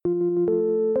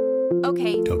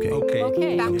Okay. Okay. Okay.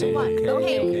 Okay. Back to one.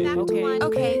 Okay. Back to one.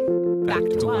 Okay.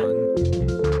 Back to one.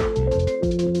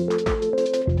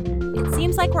 It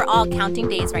seems like we're all counting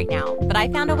days right now, but I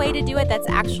found a way to do it that's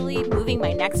actually moving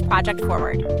my next project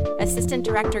forward. Assistant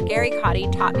director Gary Cotty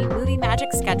taught me movie magic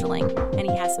scheduling, and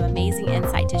he has some amazing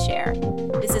insight to share.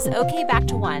 This is Okay Back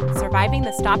to One, Surviving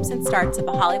the Stops and Starts of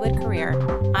a Hollywood Career.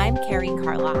 I'm Carrie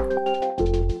Carlock.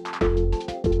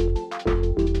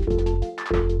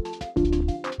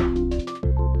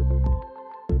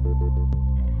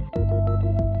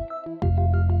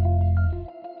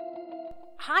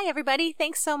 Hi, everybody.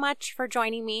 Thanks so much for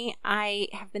joining me. I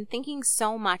have been thinking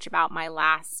so much about my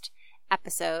last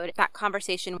episode, that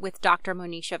conversation with Dr.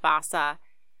 Monisha Vasa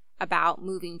about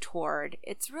moving toward.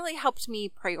 It's really helped me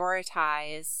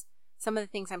prioritize some of the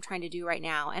things I'm trying to do right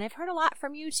now. And I've heard a lot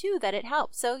from you, too, that it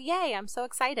helps. So, yay, I'm so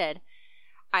excited.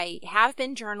 I have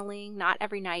been journaling, not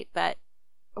every night, but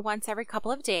once every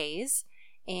couple of days.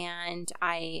 And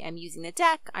I am using the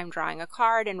deck. I'm drawing a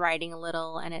card and writing a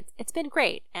little. And it's been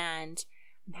great. And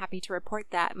I'm happy to report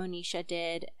that Monisha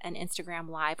did an Instagram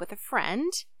Live with a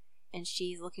friend, and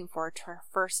she's looking forward to her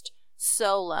first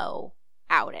solo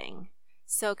outing.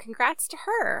 So congrats to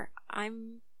her.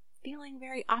 I'm feeling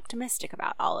very optimistic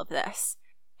about all of this.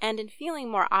 And in feeling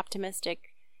more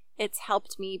optimistic, it's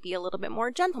helped me be a little bit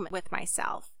more gentle with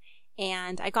myself.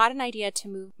 And I got an idea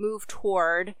to move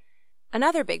toward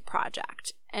another big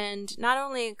project and not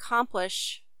only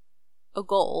accomplish a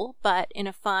goal, but in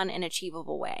a fun and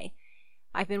achievable way.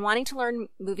 I've been wanting to learn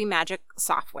Movie Magic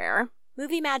software.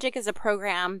 Movie Magic is a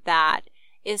program that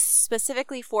is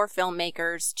specifically for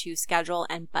filmmakers to schedule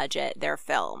and budget their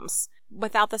films.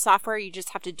 Without the software, you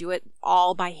just have to do it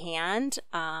all by hand.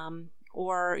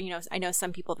 Or, I know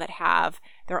some people that have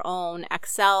their own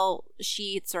Excel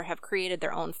sheets or have created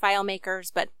their own file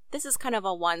makers, but this is kind of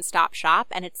a one-stop shop,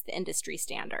 and it's the industry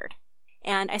standard.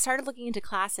 And I started looking into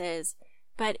classes,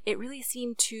 but it really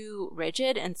seemed too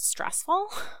rigid and stressful.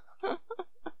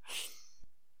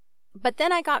 But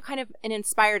then I got kind of an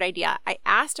inspired idea. I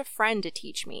asked a friend to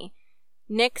teach me.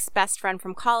 Nick's best friend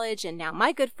from college and now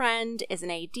my good friend is an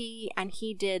AD, and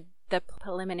he did the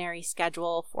preliminary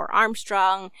schedule for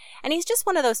Armstrong. And he's just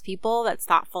one of those people that's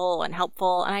thoughtful and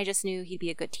helpful, and I just knew he'd be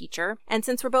a good teacher. And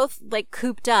since we're both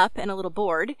cooped up and a little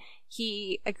bored,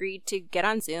 he agreed to get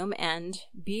on Zoom and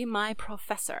be my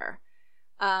professor.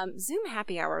 Zoom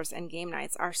happy hours and game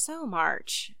nights are so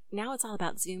March. Now it's all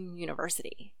about Zoom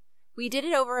University. We did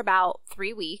it over about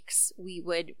 3 weeks. We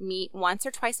would meet once or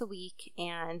twice a week,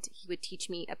 and he would teach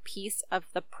me a piece of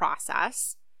the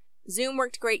process. Zoom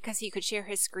worked great because he could share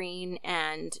his screen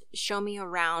and show me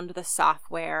around the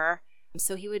software.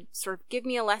 So he would sort of give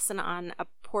me a lesson on a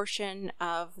portion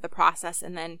of the process,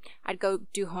 and then I'd go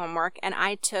do homework, and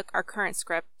I took our current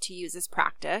script to use as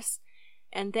practice.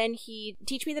 And then he'd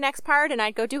teach me the next part, and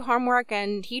I'd go do homework,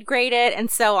 and he'd grade it,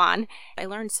 and so on. I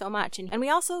learned so much, and we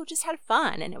also just had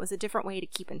fun, and it was a different way to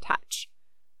keep in touch.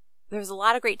 There was a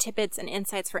lot of great tidbits and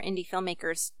insights for indie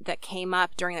filmmakers that came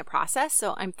up during the process,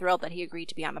 so I'm thrilled that he agreed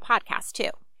to be on the podcast, too.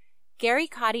 Gary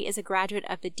Cotty is a graduate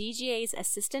of the DGA's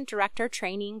Assistant Director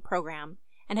Training Program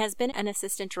and has been an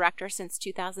assistant director since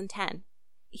 2010.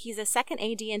 He's a second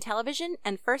AD in television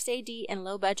and first AD in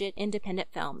low-budget independent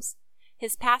films.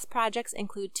 His past projects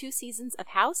include 2 seasons of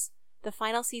House, the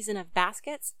final season of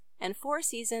Baskets, and 4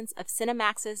 seasons of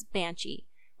Cinemax's Banshee,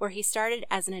 where he started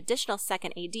as an additional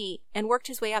second AD and worked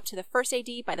his way up to the first AD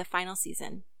by the final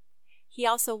season. He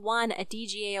also won a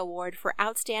DGA award for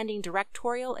Outstanding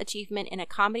Directorial Achievement in a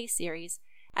Comedy Series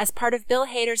as part of Bill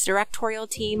Hader's directorial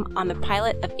team on the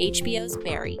pilot of HBO's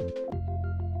Barry.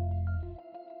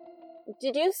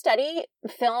 Did you study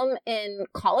film in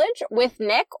college with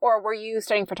Nick, or were you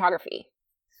studying photography?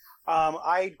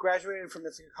 I graduated from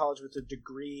Ithaca College with a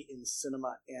degree in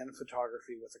cinema and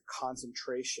photography with a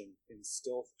concentration in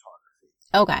still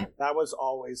photography. Okay. That was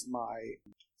always my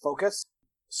focus.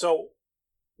 So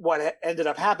what ended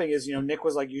up happening is, Nick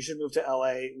was like, you should move to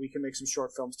LA. We can make some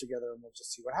short films together and we'll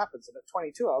just see what happens. And at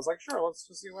 22, I was like, sure, let's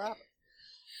just see what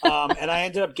happens. And I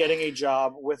ended up getting a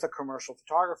job with a commercial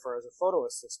photographer as a photo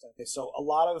assistant. So a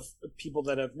lot of people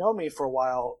that have known me for a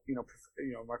while,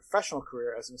 my professional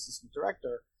career as an assistant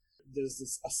director, there's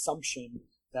this assumption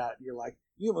that you're like,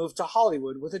 you moved to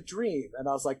Hollywood with a dream. And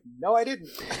I was like, no, I didn't.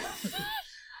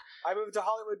 I moved to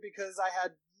Hollywood because I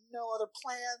had no other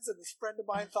plans, and this friend of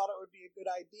mine thought it would be a good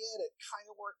idea, and it kind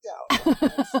of worked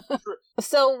out.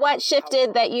 So what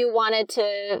shifted that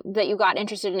you got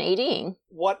interested in ADing?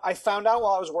 What I found out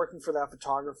while I was working for that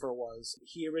photographer was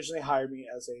he originally hired me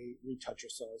as a retoucher,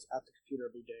 so I was at the computer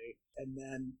every day. And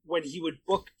then when he would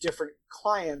book different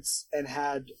clients and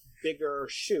had bigger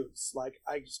shoots. Like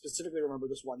I specifically remember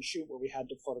this one shoot where we had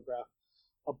to photograph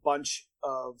a bunch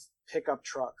of pickup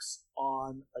trucks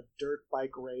on a dirt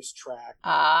bike race track.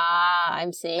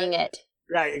 I'm seeing it.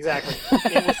 Right, exactly.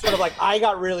 It was sort of like I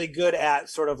got really good at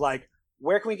sort of like,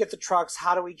 where can we get the trucks?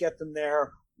 How do we get them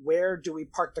there? Where do we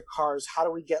park the cars? How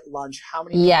do we get lunch? How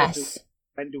many people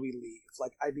when do we leave?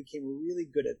 Like I became really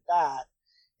good at that.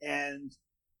 And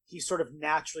he sort of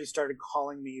naturally started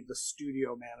calling me the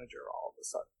studio manager all of a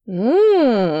sudden.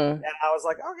 And I was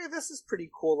like, okay, this is pretty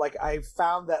cool. Like I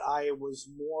found that I was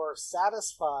more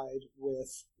satisfied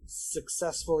with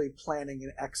successfully planning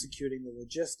and executing the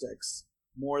logistics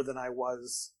more than I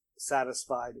was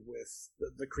satisfied with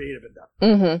the creative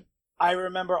endeavor. I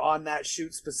remember on that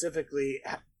shoot specifically,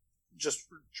 just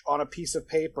on a piece of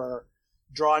paper,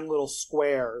 drawing little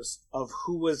squares of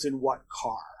who was in what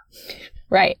car.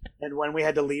 Right. And when we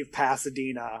had to leave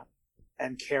Pasadena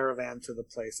and caravan to the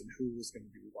place and who was going to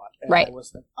do what. And right. I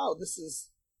was like, oh,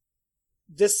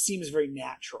 this seems very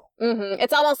natural.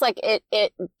 It's almost like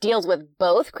it deals with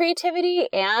both creativity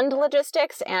and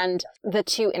logistics, and the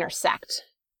two intersect.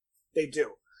 They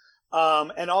do.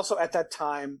 And also at that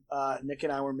time, Nick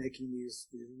and I were making these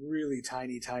really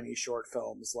tiny short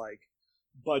films, like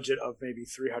budget of maybe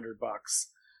 $300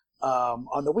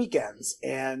 on the weekends.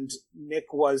 And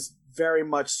Nick was very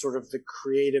much sort of the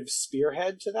creative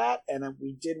spearhead to that. And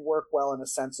we did work well in a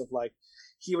sense of like,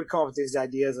 he would come up with these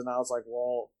ideas and I was like,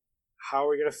 well, how are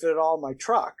we going to fit it all in my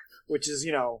truck? Which is,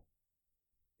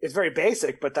 it's very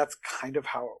basic, but that's kind of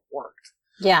how it worked.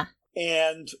 Yeah.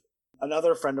 And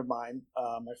another friend of mine,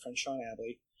 my friend Sean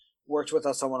Abley, worked with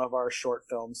us on one of our short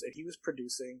films, and he was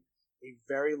producing a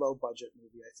very low budget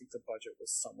movie. I think the budget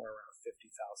was somewhere around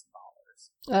 $50,000.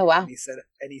 Oh wow! And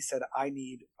he said, I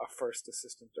need a first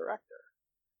assistant director.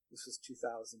 This was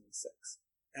 2006,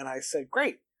 and I said,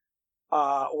 great.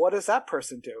 What does that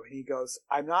person do? And he goes,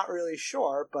 I'm not really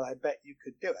sure, but I bet you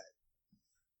could do it.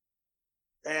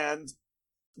 And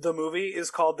the movie is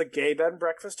called The Gay Ben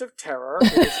Breakfast of Terror.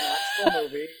 It is an actual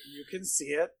movie. You can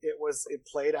see it. It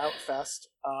played out fest.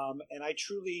 And I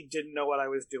truly didn't know what I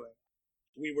was doing.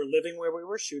 We were living where we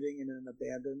were shooting in an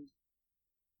abandoned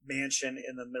mansion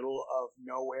in the middle of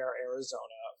nowhere,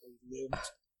 Arizona. We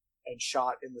lived and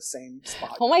shot in the same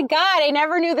spot. Oh my God, I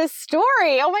never knew this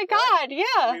story. Oh my God,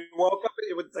 yeah. We woke up,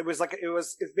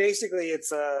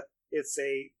 it's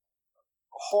a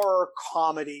horror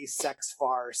comedy sex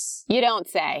farce. You don't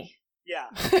say. Yeah.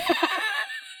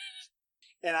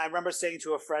 And I remember saying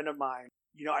to a friend of mine,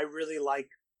 I really like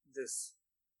this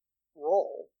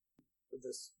role,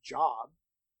 this job,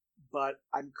 but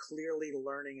I'm clearly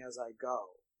learning as I go.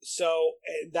 So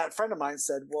that friend of mine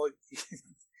said, well,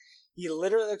 he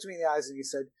literally looked me in the eyes and he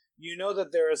said, you know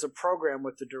that there is a program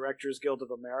with the Directors Guild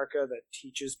of America that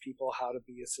teaches people how to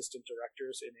be assistant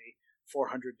directors in a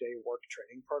 400-day work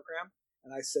training program?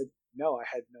 And I said, no, I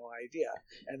had no idea.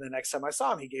 And the next time I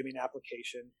saw him, he gave me an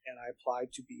application, and I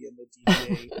applied to be in the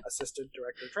DGA Assistant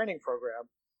Director Training Program,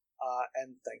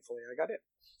 and thankfully I got in.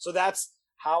 So that's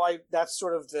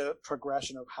sort of the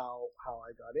progression of how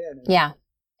I got in. And yeah.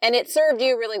 And it served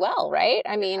you really well, right?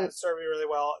 I mean, it served me really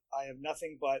well. I have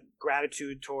nothing but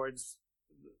gratitude towards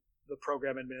the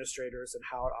program administrators and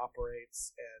how it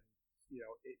operates. And,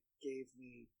 it gave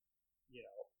me,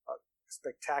 a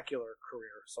spectacular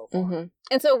career so far.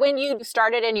 And so when you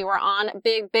started and you were on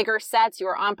bigger sets, you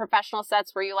were on professional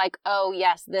sets, were you like, oh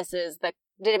yes, did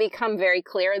it become very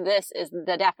clear this is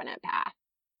the definite path?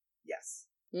 Yes.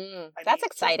 That's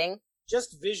exciting.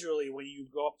 Just visually, when you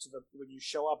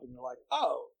show up and you're like,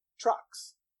 oh,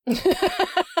 trucks. Right? There's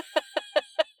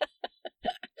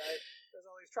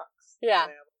all these trucks. Yeah.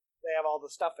 They have all the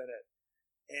stuff in it.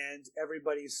 And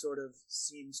everybody sort of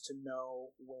seems to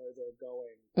know where they're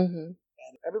going. And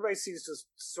everybody seems to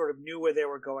sort of knew where they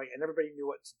were going, and everybody knew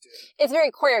what to do. It's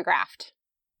very choreographed.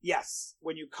 Yes.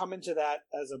 When you come into that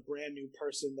as a brand new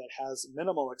person that has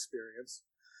minimal experience,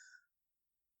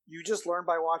 you just learn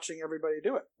by watching everybody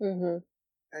do it.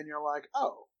 And you're like,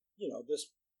 oh,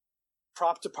 this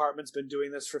prop department's been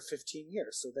doing this for 15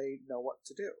 years, so they know what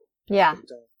to do. Yeah.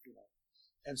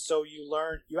 And so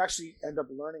you actually end up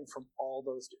learning from all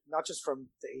those, not just from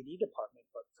the AD department,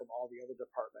 but from all the other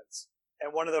departments.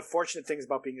 And one of the fortunate things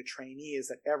about being a trainee is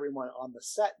that everyone on the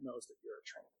set knows that you're a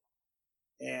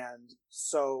trainee. And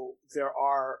so there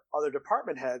are other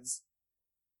department heads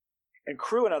and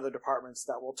crew in other departments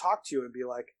that will talk to you and be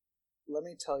like, let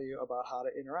me tell you about how to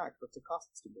interact with the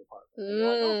costume department. And you're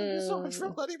like, oh, thank you so much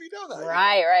for letting me know that.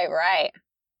 Right.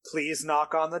 Please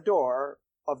knock on the door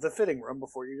of the fitting room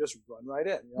before you just run right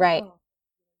in. Right. Like, oh.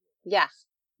 Yeah.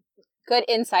 Good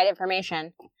inside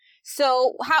information.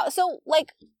 So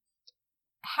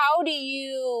how do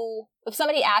you, if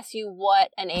somebody asks you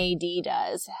what an AD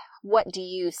does, what do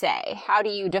you say? How do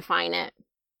you define it?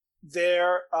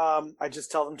 I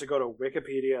just tell them to go to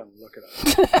Wikipedia and look it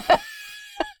up.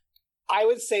 I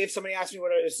would say if somebody asked me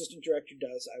what an assistant director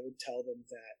does, I would tell them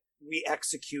that we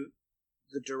execute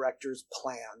the director's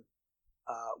plan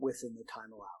within the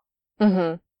time allowed.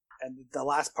 Mm-hmm. And the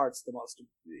last part's the most,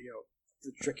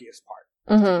 the trickiest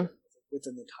part. Mm-hmm.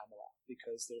 Within the time allowed,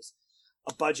 because there's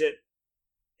a budget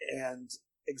and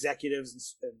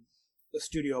executives and the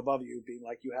studio above you being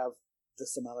like, you have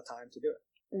this amount of time to do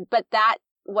it. But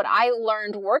what I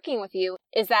learned working with you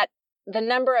is that the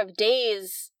number of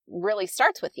days really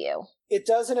starts with you. It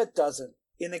does and it doesn't.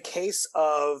 In the case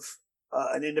of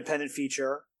an independent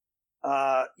feature,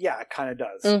 it kind of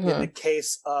does. Mm-hmm. In the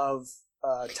case of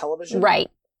television, right,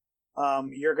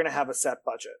 you're going to have a set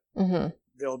budget. Mm-hmm.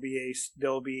 There'll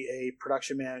be a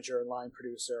production manager and line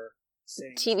producer.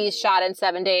 TV's shot in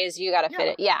 7 days. You got to fit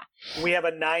it. Yeah. We have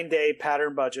a 9-day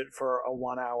pattern budget for a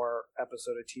 1-hour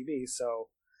episode of TV. So,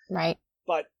 right.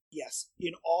 But yes,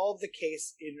 in all of the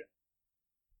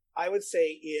I would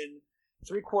say in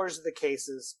 3/4 of the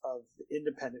cases of the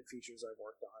independent features I've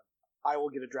worked on, I will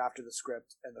get a draft of the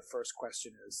script, and the first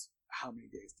question is, how many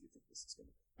days do you think this is going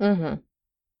to be? Mm-hmm.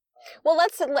 Well,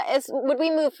 would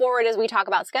we move forward as we talk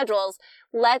about schedules?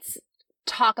 Let's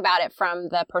talk about it from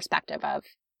the perspective of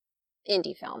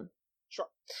indie film. Sure.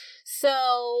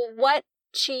 So what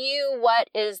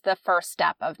is the first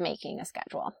step of making a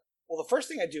schedule? Well, the first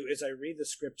thing I do is I read the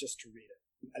script just to read it.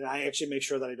 And I actually make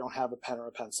sure that I don't have a pen or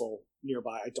a pencil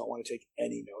nearby. I don't want to take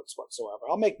any notes whatsoever.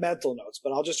 I'll make mental notes,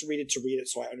 but I'll just read it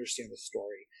so I understand the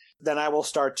story. Then I will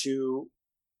start to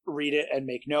read it and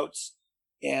make notes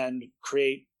and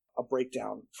create a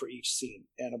breakdown for each scene.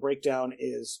 And a breakdown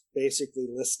is basically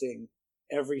listing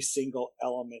every single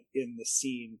element in the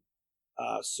scene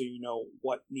so you know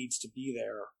what needs to be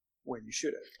there when you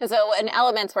shoot it. So in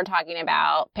elements, we're talking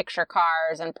about picture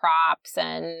cars and props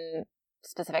and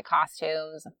specific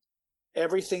costumes.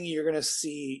 Everything you're going to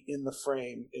see in the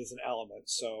frame is an element.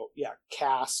 So yeah,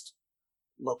 cast,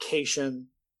 location,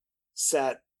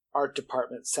 set, art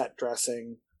department, set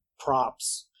dressing,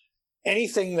 props,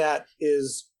 anything that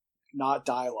is not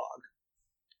dialogue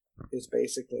is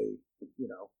basically,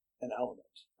 an element.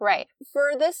 Right.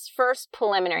 For this first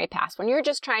preliminary pass, when you're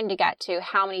just trying to get to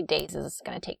how many days is this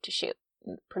going to take to shoot,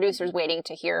 producers waiting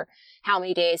to hear how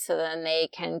many days so then they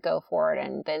can go forward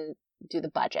and then do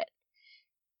the budget.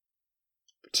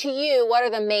 To you, what are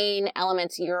the main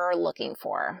elements you're looking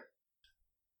for?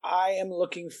 I am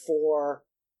looking for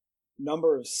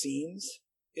number of scenes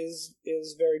is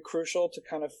very crucial to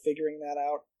kind of figuring that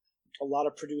out. A lot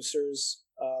of producers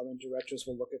and directors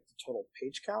will look at the total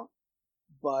page count,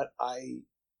 but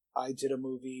I did a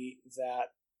movie that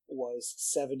was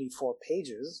 74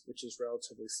 pages, which is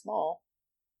relatively small,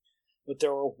 but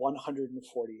there were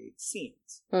 148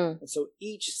 scenes. And so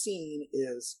each scene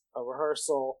is a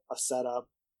rehearsal, a setup,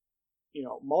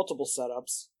 multiple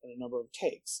setups, and a number of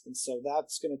takes. And so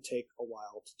that's going to take a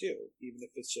while to do, even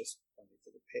if it's just running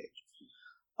through the page.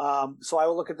 So I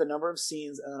will look at the number of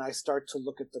scenes, and then I start to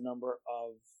look at the number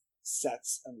of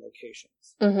sets and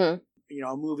locations. Mm-hmm.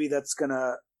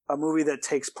 A movie that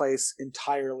takes place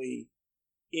entirely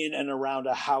in and around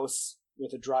a house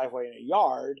with a driveway and a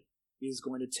yard is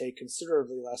going to take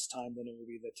considerably less time than a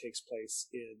movie that takes place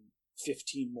in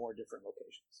 15 more different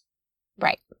locations.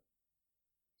 Right.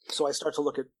 So I start to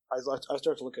look at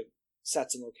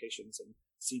sets and locations and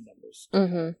scene numbers.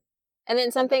 Mm-hmm. And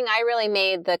then something I really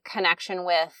made the connection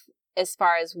with, as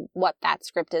far as what that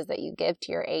script is that you give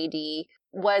to your AD,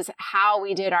 was how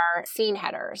we did our scene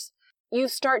headers. You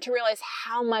start to realize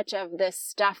how much of this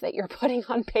stuff that you're putting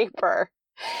on paper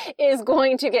is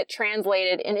going to get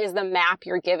translated and is the map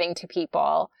you're giving to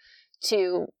people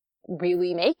to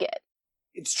really make it.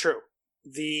 It's true.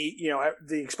 The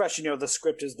expression, the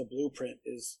script is the blueprint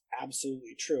is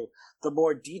absolutely true. The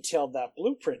more detailed that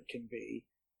blueprint can be,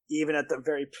 even at the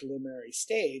very preliminary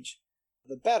stage,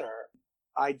 the better.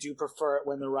 I do prefer it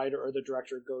when the writer or the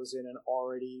director goes in and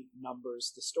already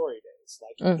numbers the story days,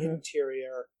 like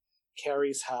interior,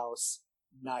 Carrie's house,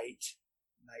 night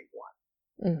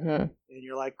 1. Mm-hmm. And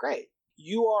you're like, great.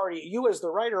 You as the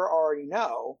writer already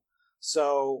know,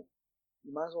 so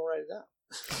you might as well write it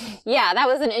down. Yeah, that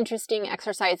was an interesting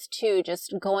exercise too,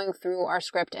 just going through our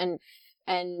script and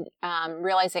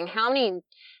realizing how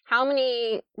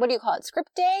many, what do you call it,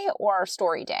 script day or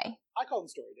story day? I call them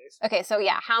story days. Okay, so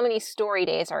yeah, how many story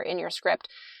days are in your script,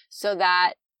 so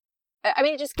that,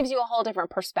 it just gives you a whole different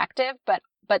perspective, but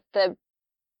the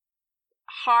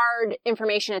hard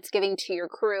information it's giving to your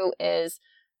crew is,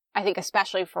 I think,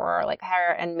 especially for like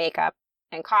hair and makeup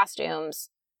and costumes,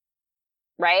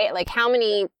 right? Like, how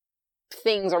many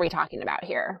things are we talking about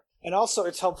here? And also,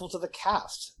 it's helpful to the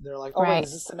cast. They're like, "Oh, wait,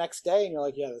 is this the next day?" And you're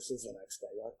like, "Yeah, this is the next day."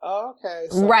 You're like, "Oh, okay."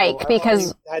 So right,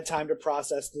 because I had time to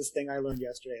process this thing I learned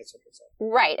yesterday, etc.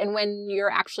 Right, and when you're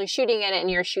actually shooting it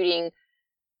and you're shooting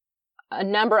a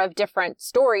number of different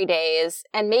story days,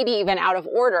 and maybe even out of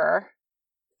order,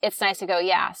 it's nice to go,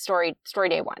 yeah, story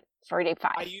day 1, story day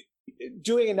 5.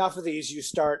 Doing enough of these,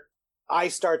 I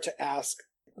start to ask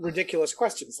ridiculous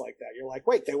questions like that. You're like,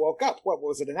 wait, they woke up. What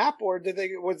was it, a nap, or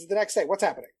was it the next day? What's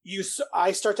happening?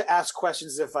 I start to ask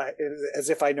questions as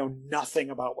if I know nothing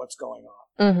about what's going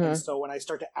on. Mm-hmm. And so when I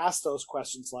start to ask those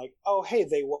questions, like, oh, hey,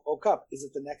 they woke up. Is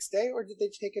it the next day, or did they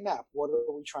take a nap? What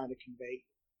are we trying to convey?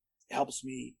 It helps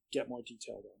me get more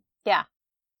detailed in. Yeah,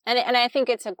 and I think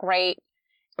it's a great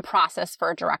process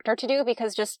for a director to do,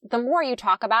 because just the more you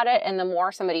talk about it and the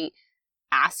more somebody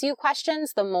asks you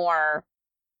questions, the more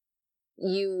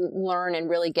you learn and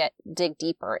really dig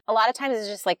deeper. A lot of times it's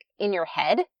just like in your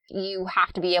head. You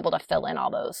have to be able to fill in all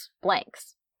those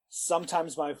blanks.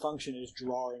 Sometimes my function is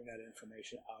drawing that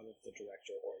information out of the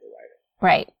director or the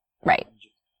writer. Right.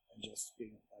 And just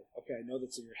being like, okay, I know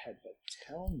that's in your head, but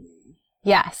tell me.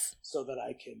 Yes. So that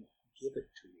I can give it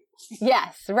to you.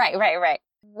 Yes, right.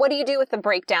 What do you do with the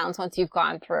breakdowns once you've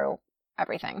gone through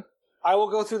everything? I will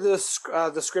go through the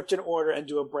script in order and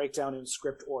do a breakdown in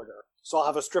script order. So I'll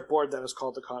have a script board that is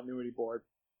called the continuity board,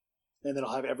 and then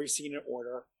I'll have every scene in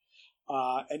order.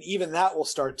 And even that will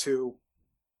start to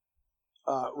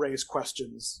raise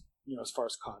questions, as far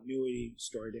as continuity,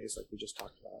 story days, like we just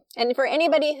talked about. And for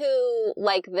anybody who,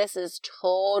 like, this is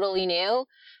totally new,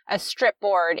 a script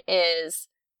board is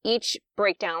each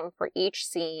breakdown for each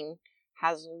scene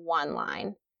has one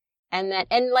line. And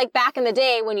like back in the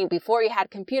day before you had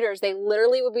computers, they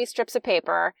literally would be strips of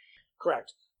paper.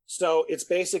 Correct. So it's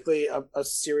basically a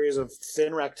series of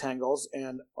thin rectangles,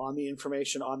 and on the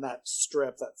information on that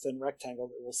strip, that thin rectangle,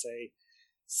 it will say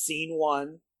scene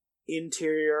 1,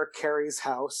 interior Carrie's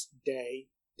house, day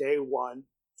 1,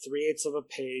 3/8 of a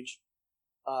page.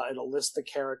 It'll list the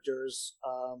characters,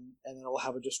 and then it'll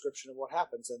have a description of what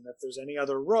happens. And if there's any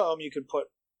other room, you can put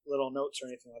little notes or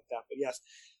anything like that. But yes,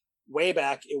 way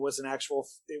back, it was a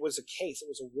case. It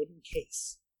was a wooden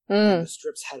case. And the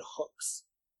strips had hooks.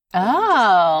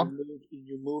 Oh.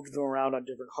 You moved them around on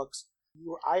different hooks.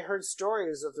 I heard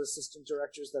stories of assistant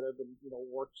directors that have been,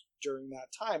 worked during that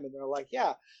time, and they're like,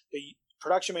 yeah, the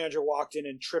production manager walked in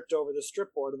and tripped over the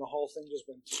strip board, and the whole thing just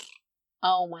went.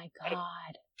 Oh my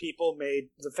God. People made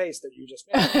the face that you just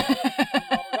made.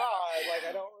 Oh God,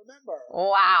 I don't remember.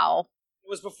 Wow. It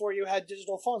was before you had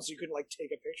digital phones, so you couldn't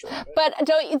take a picture of it.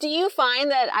 But do you find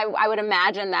that I would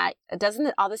imagine that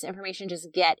doesn't all this information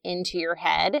just get into your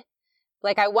head?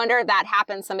 Like, I wonder if that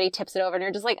happens, somebody tips it over and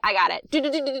you're just like, I got it.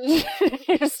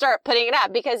 You just start putting it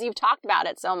up because you've talked about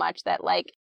it so much that,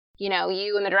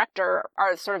 you and the director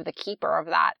are sort of the keeper of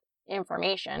that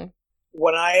information.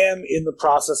 When I am in the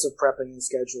process of prepping and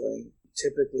scheduling,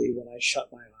 typically when I shut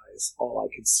my eyes, all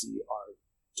I can see are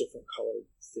different colored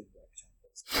thin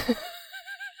rectangles.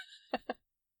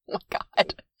 Oh my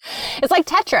God. It's like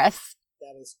Tetris.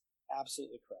 That is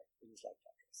absolutely correct. It is like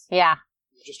Tetris. Yeah.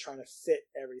 You're just trying to fit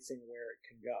everything where it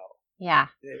can go. Yeah.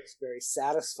 And it's very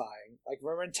satisfying. Like,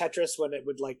 remember in Tetris when it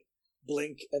would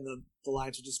blink and the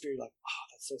lines would just be like, oh,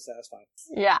 that's so satisfying.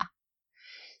 Yeah.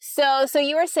 So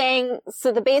you were saying,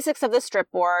 the basics of the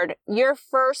strip board, your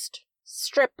first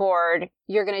strip board,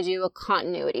 you're going to do a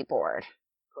continuity board.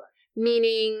 Correct.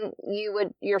 Meaning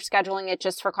you're scheduling it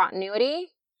just for continuity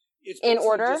in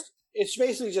order? It's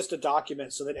basically just a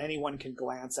document so that anyone can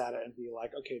glance at it and be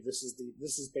like, okay, this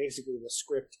is basically the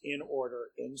script in order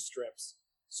in strips.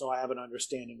 So I have an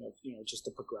understanding of, just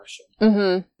the progression.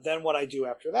 Mm-hmm. Then what I do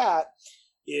after that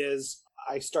is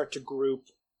I start to group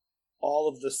all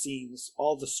of the scenes,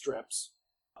 all the strips,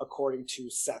 according to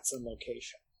sets and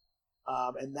location.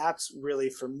 And that's really,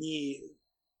 for me,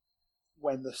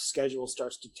 when the schedule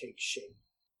starts to take shape.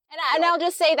 And I'll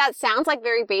just say that sounds like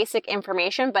very basic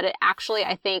information, but it actually,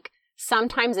 I think,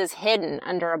 sometimes is hidden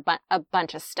under a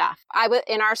bunch of stuff.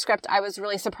 In our script, I was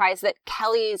really surprised that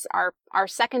Kelly's, our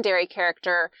secondary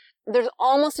character, there's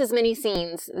almost as many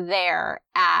scenes there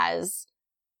as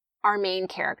our main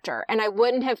character. And I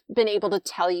wouldn't have been able to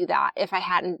tell you that if I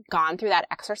hadn't gone through that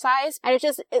exercise. And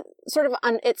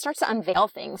it starts to unveil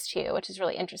things too, which is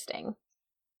really interesting.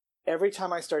 Every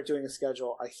time I start doing a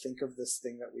schedule, I think of this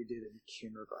thing that we did in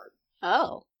kindergarten.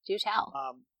 Oh, do tell.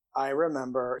 I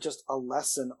remember just a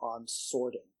lesson on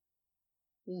sorting.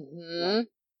 Mm-hmm.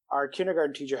 Our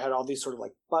kindergarten teacher had all these sort of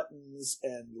buttons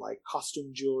and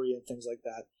costume jewelry and things like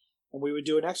that. And we would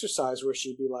do an exercise where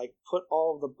she'd be like, put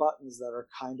all of the buttons that are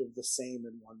kind of the same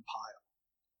in one pile.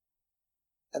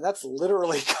 And that's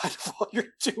literally kind of what you're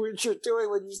doing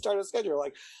when you start a schedule.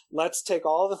 Like, let's take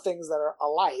all the things that are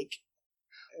alike.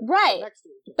 Right.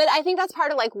 But I think that's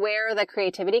part of like where the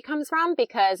creativity comes from,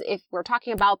 because if we're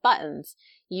talking about buttons,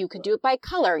 you could do it by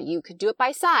color, you could do it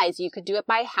by size, you could do it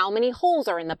by how many holes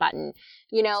are in the button,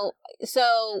 you know,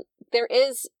 so there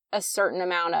is a certain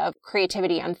amount of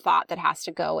creativity and thought that has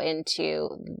to go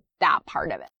into that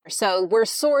part of it. So we're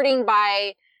sorting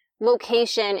by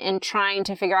location and trying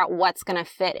to figure out what's going to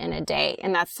fit in a day.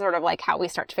 And that's sort of like how we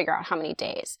start to figure out how many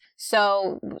days.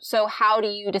 So how do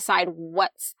you decide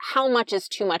how much is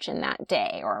too much in that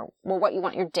day, or what you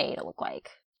want your day to look like?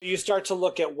 You start to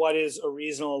look at what is a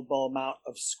reasonable amount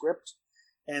of script.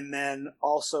 And then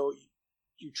also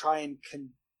you try and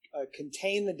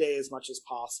contain the day as much as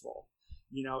possible.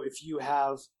 You know, if you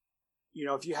have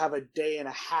a day and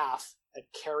a half at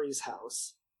Carrie's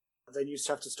house, then you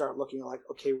have to start looking like,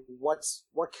 okay, what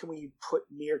can we put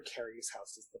near Carrie's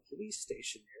house? Is the police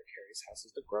station near Carrie's house?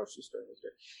 Is the grocery store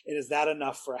near? And is that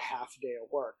enough for a half day of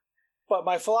work? But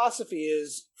my philosophy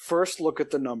is first look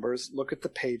at the numbers, look at the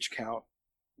page count,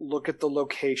 look at the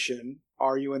location.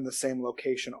 Are you in the same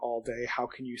location all day? How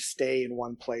can you stay in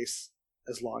one place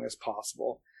as long as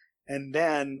possible? And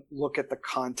then look at the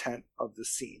content of the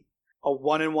scene. A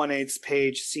 1 1/8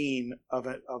 page scene of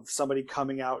somebody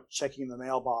coming out, checking the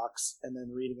mailbox, and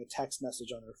then reading a text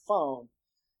message on their phone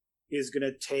is going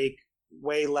to take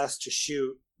way less to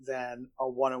shoot than a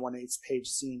 1 1/8 page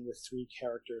scene with 3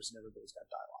 characters and everybody's got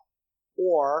dialogue.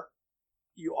 Or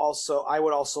I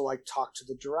would also like talk to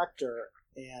the director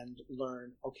and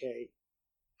learn, okay,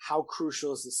 how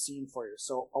crucial is this scene for you?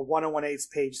 So a 1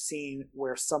 1/8 page scene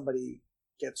where somebody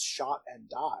gets shot and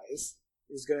dies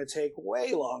is going to take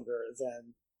way longer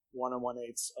than 1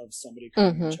 1/8 of somebody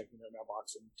coming and checking their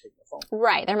mailbox and taking the phone.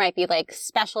 Right. There might be like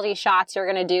specialty shots you're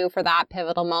going to do for that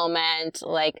pivotal moment.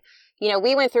 Like, you know,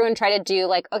 we went through and tried to do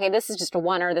like, okay, this is just a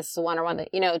one, or this is a one, or one,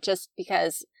 you know, just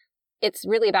because it's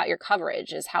really about your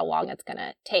coverage is how long it's going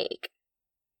to take.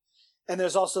 And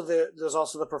there's also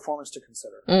the performance to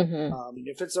consider.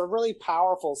 If it's a really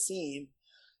powerful scene,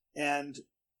 and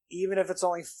even if it's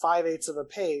only 5/8 of a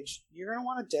page, you're going to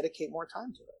want to dedicate more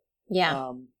time to it.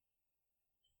 Yeah.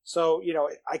 So, you know,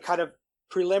 I kind of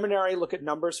preliminary look at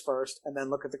numbers first, and then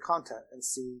look at the content and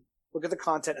look at the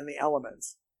content and the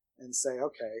elements and say,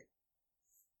 okay,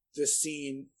 this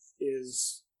scene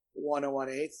is 1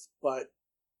 1/8, but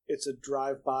it's a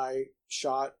drive-by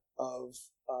shot of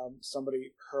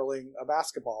somebody hurling a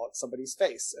basketball at somebody's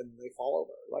face and they fall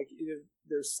over. Like,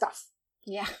 there's stuff.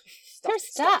 Yeah. There's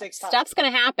stuff. Stuff's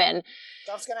going to happen.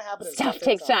 Stuff's going to happen. Stuff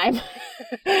takes time.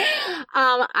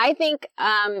 I think,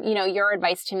 you know, your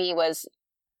advice to me was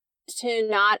to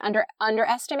not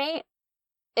underestimate.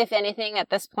 If anything, at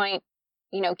this point,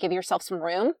 you know, give yourself some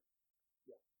room.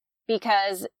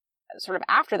 Because sort of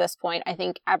after this point, I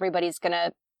think everybody's going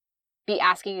to be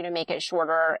asking you to make it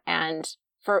shorter, and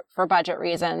for budget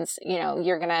reasons, you know,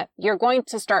 you're going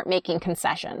to start making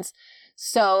concessions.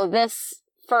 So this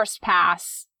first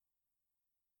pass,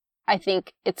 I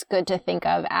think it's good to think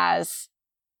of as,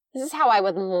 this is how I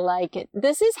would like it.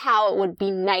 This is how it would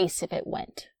be nice if it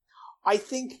went. I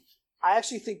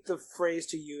actually think the phrase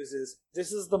to use is,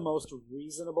 this is the most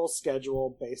reasonable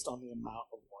schedule based on the amount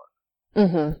of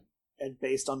work. And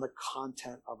based on the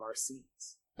content of our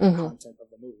scenes, the content of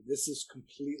the movie. This is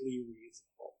completely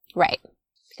reasonable. Right.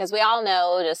 Because we all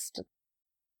know just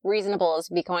reasonable is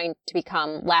going to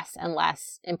become less and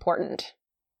less important.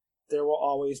 There will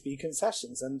always be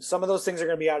concessions, and some of those things are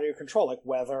going to be out of your control, like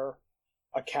whether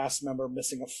a cast member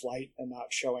missing a flight and not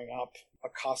showing up, a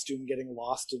costume getting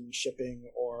lost in shipping,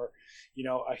 or, you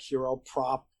know, a hero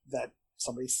prop that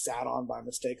somebody sat on by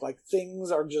mistake. Like,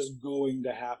 things are just going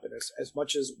to happen. As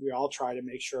much as we all try to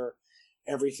make sure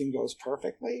everything goes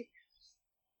perfectly,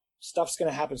 stuff's going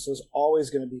to happen. So there's always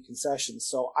going to be concessions.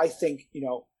 So I think, you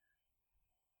know,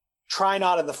 try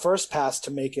not in the first pass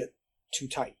to make it too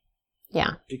tight.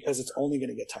 Yeah. Because it's only going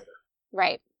to get tighter.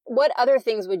 Right. What other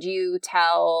things would you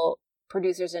tell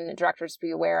producers and directors to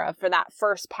be aware of for that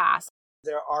first pass?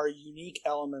 There are unique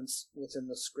elements within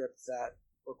the script that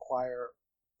require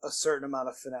a certain amount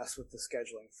of finesse with the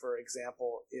scheduling. For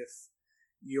example, if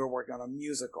you're working on a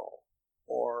musical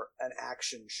or an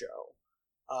action show,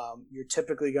 you're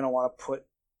typically going to want to put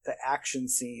the action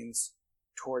scenes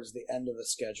towards the end of the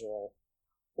schedule,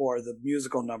 or the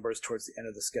musical numbers towards the end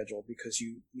of the schedule, because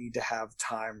you need to have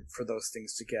time for those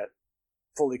things to get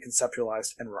fully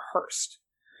conceptualized and rehearsed.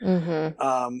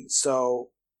 So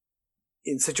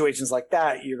in situations like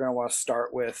that, you're going to want to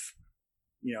start with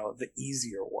the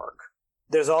easier work.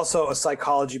 There's also a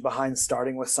psychology behind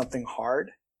starting with something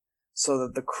hard so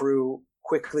that the crew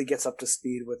quickly gets up to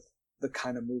speed with the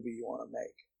kind of movie you want to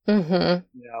make.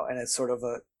 Mm-hmm. And it's sort of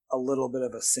a little bit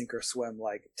of a sink or swim,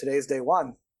 like today's day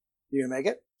one. You gonna make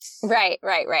it? Right.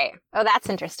 Oh, that's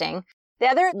interesting. The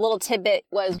other little tidbit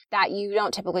was that you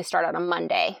don't typically start on a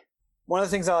Monday. One of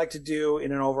the things I like to do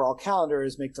in an overall calendar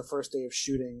is make the first day of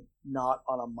shooting not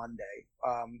on a Monday.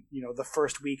 The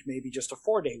first week may be just a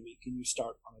 4-day week and you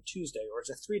start on a Tuesday, or it's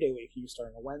a 3-day week and you start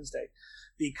on a Wednesday,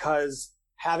 because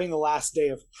having the last day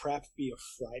of prep be a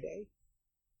Friday,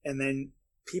 and then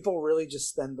people really just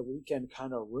spend the weekend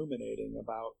kind of ruminating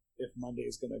about if Monday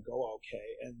is going to go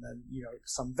okay. And then,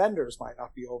 some vendors might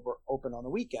not be open on the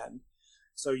weekend.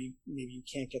 So maybe you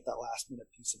can't get that last minute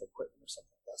piece of equipment or something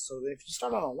like that. So if you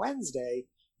start on a Wednesday,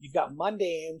 you've got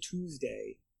Monday and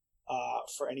Tuesday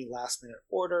for any last minute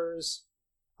orders,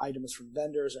 items from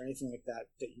vendors, or anything like that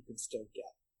you can still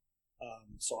get.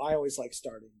 So I always like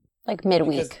starting like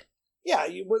midweek.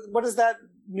 What is that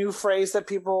new phrase that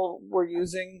people were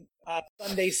using?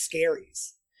 Sunday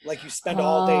scaries. Like you spend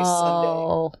all day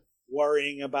Sunday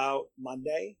worrying about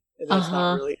Monday, and it's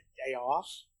not really a day off.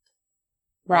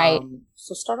 Right.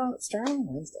 So start on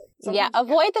Wednesday.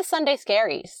 Avoid the Sunday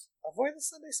scaries. Avoid the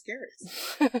Sunday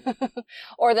scaries.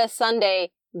 Or the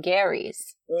Sunday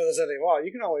Garys. Well,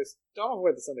 you can always don't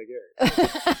avoid the Sunday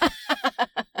Garys.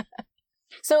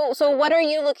 So what are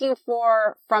you looking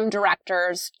for from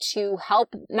directors to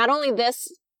help not only this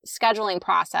scheduling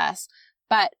process,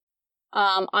 but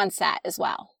on set as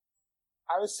well?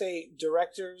 I would say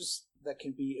directors that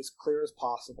can be as clear as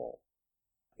possible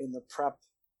in the prep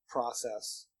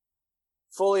process,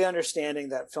 fully understanding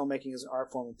that filmmaking is an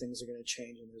art form and things are going to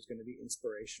change and there's going to be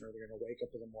inspiration, or they're going to wake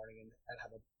up in the morning and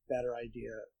have a better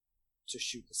idea to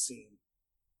shoot the scene.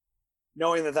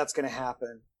 Knowing that that's going to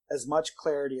happen, as much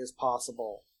clarity as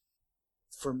possible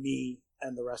for me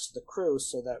and the rest of the crew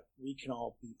so that we can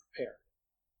all be prepared.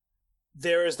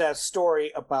 There is that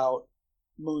story about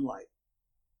Moonlight,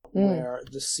 where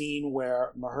the scene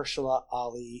where Mahershala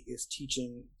Ali is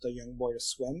teaching the young boy to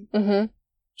swim,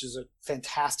 which is a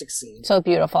fantastic scene. So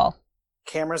beautiful.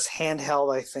 Camera's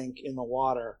handheld, I think, in the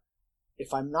water.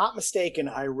 If I'm not mistaken,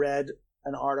 I read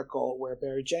an article where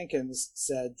Barry Jenkins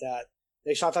said that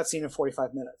they shot that scene in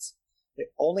 45 minutes. They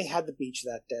only had the beach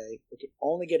that day. They could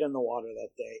only get in the water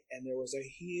that day. And there was a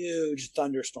huge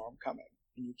thunderstorm coming.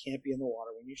 And you can't be in the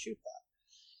water when you shoot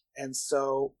that. And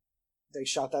so they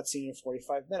shot that scene in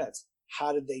 45 minutes.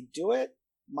 How did they do it?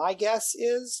 My guess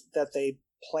is that they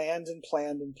planned and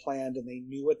they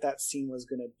knew what that scene was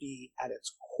going to be at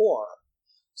its core,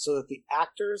 so that the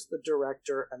actors, the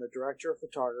director, and the director of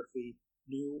photography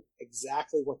knew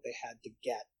exactly what they had to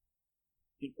get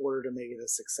in order to make it a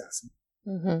success.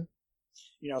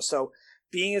 So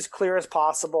being as clear as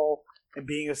possible and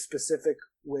being as specific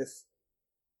with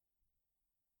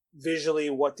visually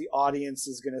what the audience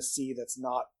is going to see that's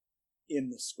not in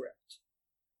the script.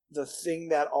 The thing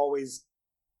that always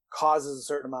causes a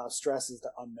certain amount of stress is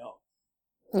the unknown.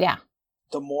 Yeah.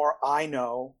 The more I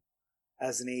know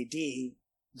as an AD,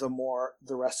 the more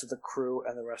the rest of the crew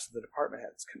and the rest of the department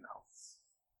heads can know.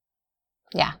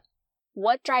 Yeah.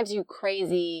 What drives you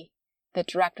crazy that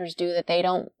directors do that they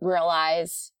don't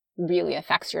realize really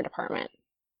affects your department?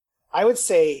 I would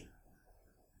say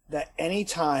that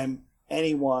anytime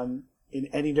anyone in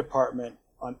any department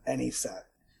on any set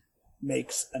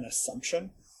makes an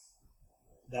assumption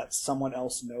that someone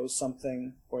else knows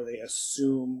something, or they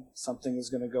assume something is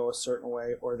going to go a certain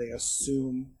way, or they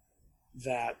assume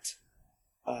that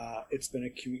it's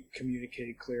been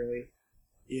communicated clearly,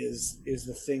 is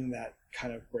the thing that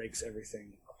kind of breaks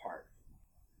everything apart.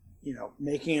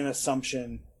 Making an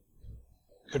assumption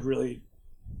could really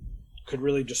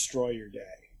destroy your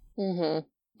day.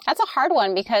 That's a hard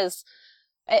one because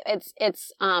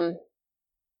it's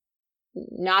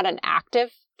not an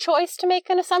active choice to make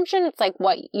an assumption. It's like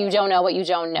what you don't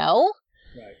know.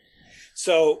 Right.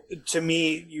 So to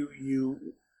me,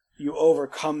 you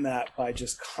overcome that by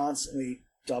just constantly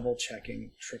double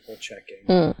checking, triple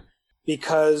checking,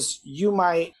 because you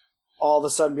might all of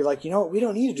a sudden be like, we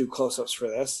don't need to do close-ups for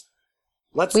this.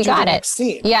 Let's do the next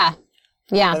scene. Yeah.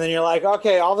 And then you're like,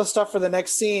 okay, all the stuff for the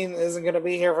next scene isn't going to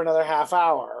be here for another half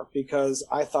hour because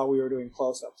I thought we were doing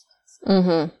close-ups.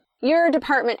 Your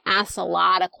department asks a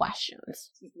lot of questions.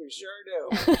 We sure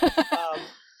do.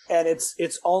 And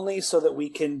it's only so that we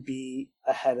can be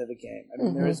ahead of the game. I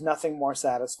mean, there is nothing more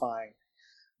satisfying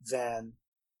than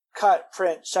cut,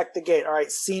 print, check the gate. All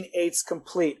right, scene 8's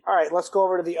complete. All right, let's go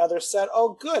over to the other set.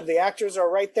 Oh, good. The actors are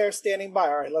right there standing by.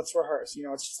 All right, let's rehearse.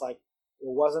 It's just like,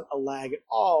 there wasn't a lag at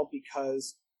all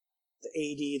because the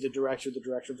AD, the director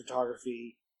of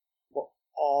photography, were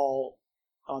all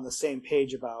on the same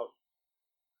page about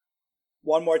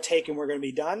one more take and we're going to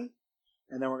be done,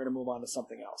 and then we're going to move on to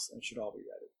something else, and it should all be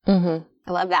ready. Mm-hmm.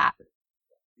 I love that.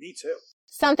 Me too.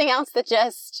 Something else that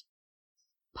just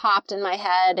popped in my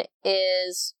head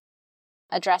is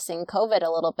addressing COVID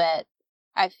a little bit.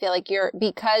 I feel like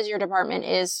because your department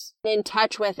is in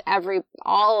touch with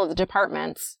all of the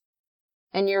departments,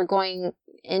 and you're going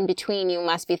in between, you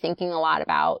must be thinking a lot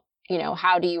about,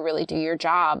 how do you really do your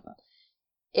job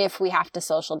if we have to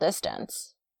social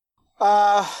distance?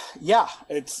 Yeah,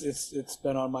 it's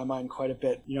been on my mind quite a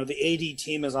bit. The AD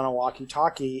team is on a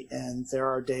walkie-talkie, and there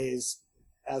are days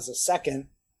as a second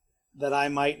that I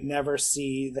might never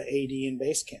see the AD in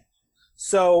base camp.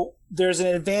 So there's an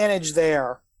advantage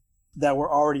there that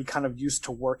we're already kind of used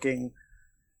to working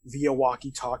via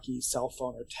walkie-talkie, cell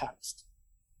phone, or text.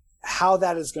 How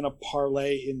that is going to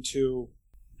parlay into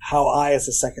how I as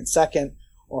a second,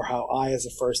 or how I as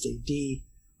a first AD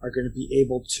are going to be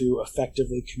able to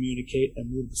effectively communicate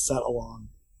and move the set along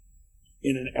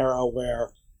in an era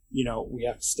where, we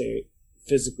have to stay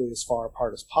physically as far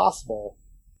apart as possible,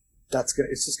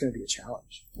 it's just going to be a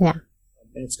challenge. Yeah.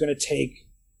 And it's going to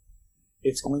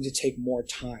take more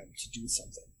time to do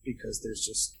something, because there's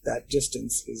just that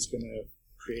distance is going to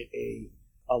create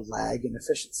a lag in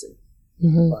efficiency.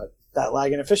 Mm-hmm. But that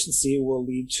lag in efficiency will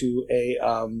lead to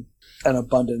an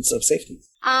abundance of safety.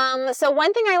 So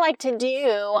one thing I like to do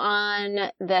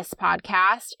on this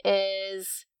podcast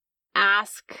is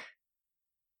ask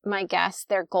my guests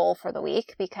their goal for the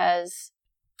week, because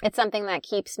it's something that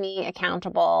keeps me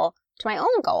accountable to my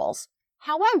own goals.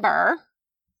 However,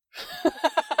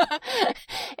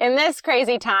 in this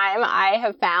crazy time, I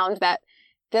have found that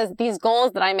these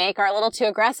goals that I make are a little too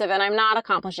aggressive, and I'm not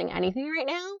accomplishing anything right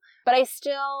now. But I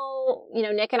still,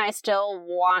 Nick and I still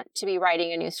want to be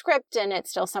writing a new script, and it's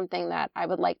still something that I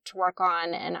would like to work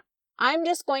on. And I'm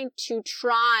just going to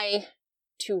try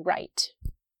to write.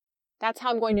 That's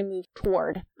how I'm going to move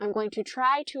toward. I'm going to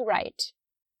try to write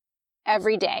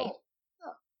every day.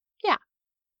 Oh. Yeah.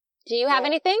 Do you have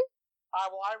anything? I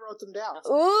wrote them down.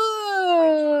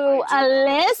 Ooh, a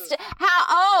list?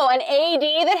 An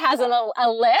AD that has a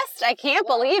list? I can't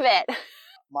believe it.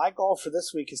 My goal for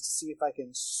this week is to see if I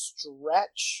can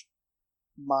stretch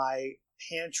my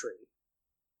pantry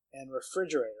and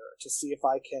refrigerator to see if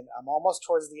I'm almost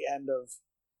towards the end of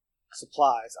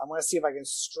supplies. I'm going to see if I can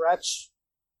stretch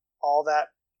all that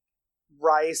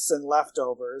rice and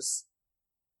leftovers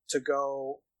to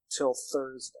go till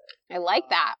Thursday. I like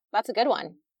that. That's a good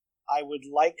one. I would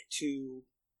like to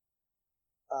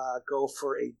go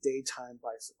for a daytime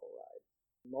bicycle ride.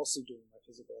 I'm mostly doing my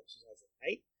physical exercise at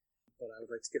night, but I would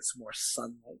like to get some more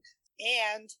sunlight.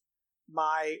 And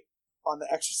on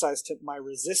the exercise tip, my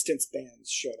resistance bands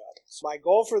showed up. So my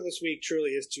goal for this week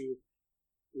truly is to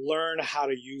learn how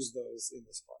to use those in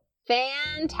this part.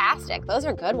 Fantastic. Those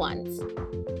are good ones.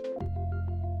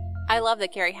 I love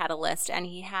that Gary had a list, and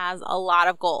he has a lot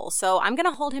of goals. So I'm going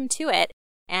to hold him to it.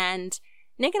 And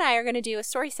Nick and I are going to do a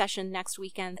story session next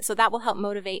weekend. So that will help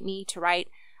motivate me to write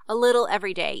a little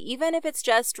every day. Even if it's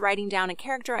just writing down a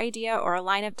character idea or a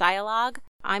line of dialogue,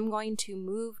 I'm going to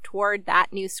move toward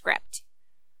that new script.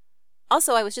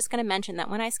 Also, I was just going to mention that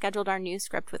when I scheduled our new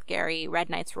script with Gary, Red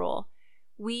Knight's Rule,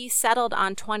 we settled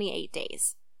on 28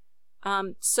 days.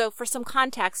 So for some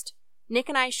context, Nick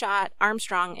and I shot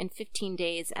Armstrong in 15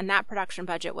 days, and that production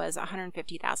budget was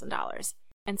 $150,000.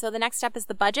 And so the next step is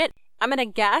the budget. I'm going to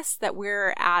guess that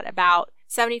we're at about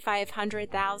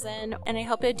 $7,500,000, and I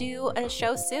hope to do a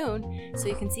show soon so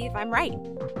you can see if I'm right.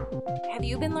 Have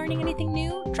you been learning anything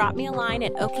new? Drop me a line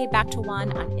at OKBack to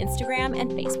One on Instagram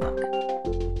and Facebook.